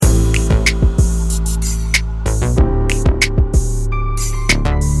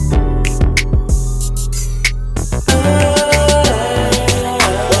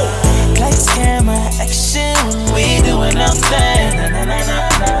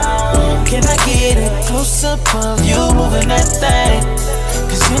close-up of you moving that thing.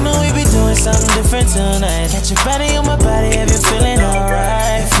 Cause you know we be doing something different tonight. Got your body on my body, have you feeling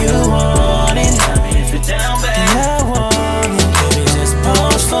alright? If you want it, tell me if you're down bad. And I want it, baby, just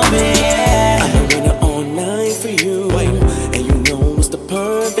pose for me, yeah. I've been waiting all night for you, and you know it's the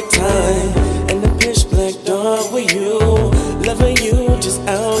perfect time. And the pitch black dark with you, loving you just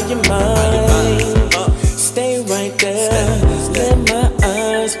out your mind. Stay right there, let my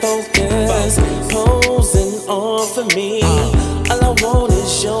eyes focus, posing off of me. All I want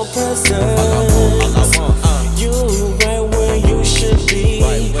is your presence. You right where you should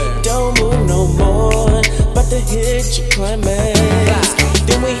be. Don't move no more, but to hit your climax.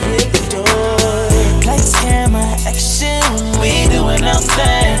 Then we hit the door. Lights, camera, action when we doing our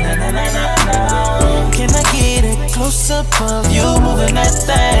thing. Can I get a close-up of you moving that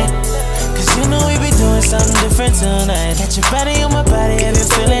thing? Cause you know we be doing something different tonight. Got your body on my body, have you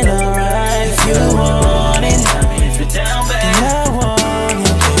feeling alright? If you want it, tell me if you're down bad. And I want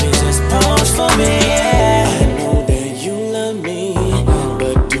it, baby, just pose for me, yeah. I know that you love me,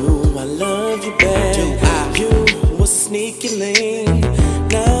 but do I love you back? You was sneaky link,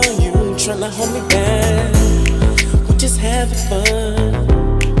 now you tryna hold me back. We're just having fun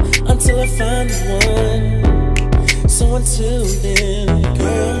until I find the one. So until then,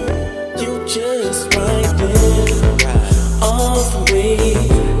 girl, you just right there. All for me,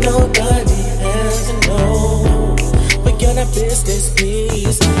 nobody has to know. We got our business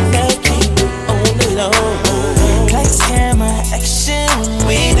peace, now keep it on the low. Lights, camera, action when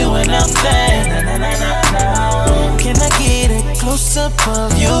we doing our thing. Can I get a close-up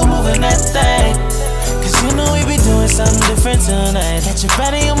of you moving that thing? Cause you know we be doing something different tonight. Got your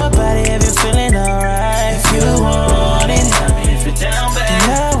body on my body, have you feeling alright? If you want it, tell me if you're down bad.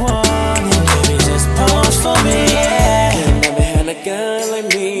 And I want it, baby, just pose for me, yeah. Can't never had a guy like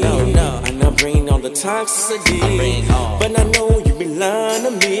me. No. I know bring all the toxicity, but I know you be lying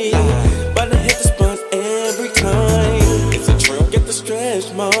to me. But I hit the spot every time. It's a trip. Get the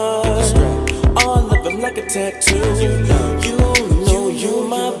stretch marks, all of them like a tattoo. You know you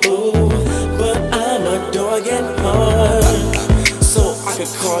my boo, but I'm a dog at heart. So I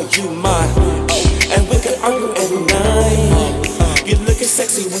could call you mine, and we could argue every night. You're looking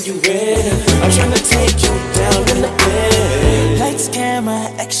sexy when you ready. I'm tryna take you down in the bed. Lights, camera,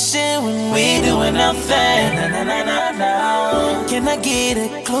 action when we doing our thing. Can I get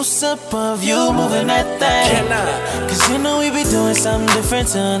a close-up of you moving that thing? Can I? Cause you know we be doing something different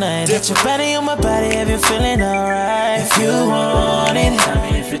tonight. Got your body on my body, have you feeling alright? If you want it,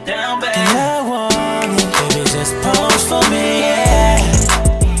 tell me if you're down.